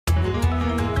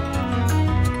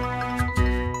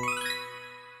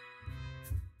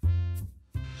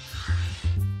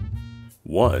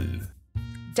1.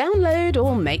 Download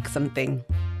or make something.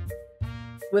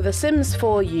 With a Sims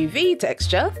 4 UV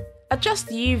texture, adjust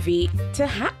the UV to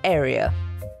hat area,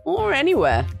 or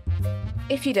anywhere.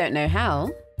 If you don't know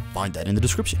how, find that in the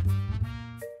description.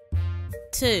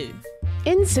 2.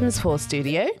 In Sims 4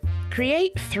 Studio,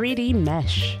 create 3D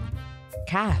mesh.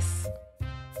 CAS.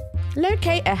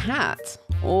 Locate a hat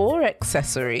or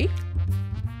accessory.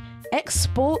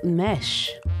 Export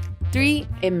mesh. 3.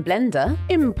 In Blender,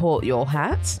 import your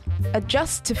hat.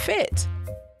 Adjust to fit.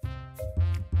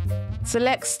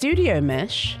 Select Studio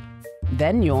Mesh,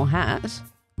 then your hat.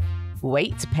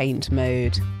 Weight paint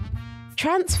mode.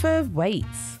 Transfer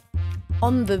weights.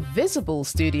 On the visible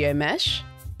Studio Mesh,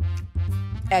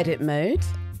 Edit mode.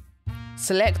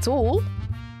 Select all.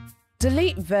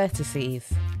 Delete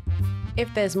vertices.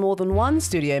 If there's more than one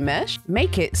Studio Mesh,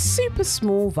 make it super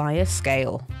small via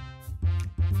scale.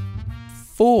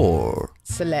 4.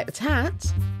 Select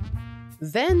hat,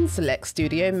 then select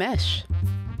Studio Mesh.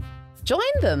 Join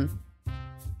them.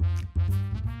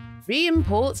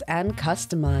 Re-import and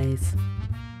customize.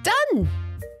 Done!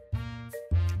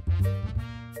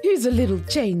 Who's a little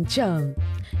Jane Charm?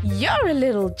 You're a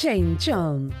little Jane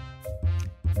Charm.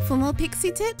 For more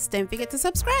Pixie tips, don't forget to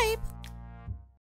subscribe.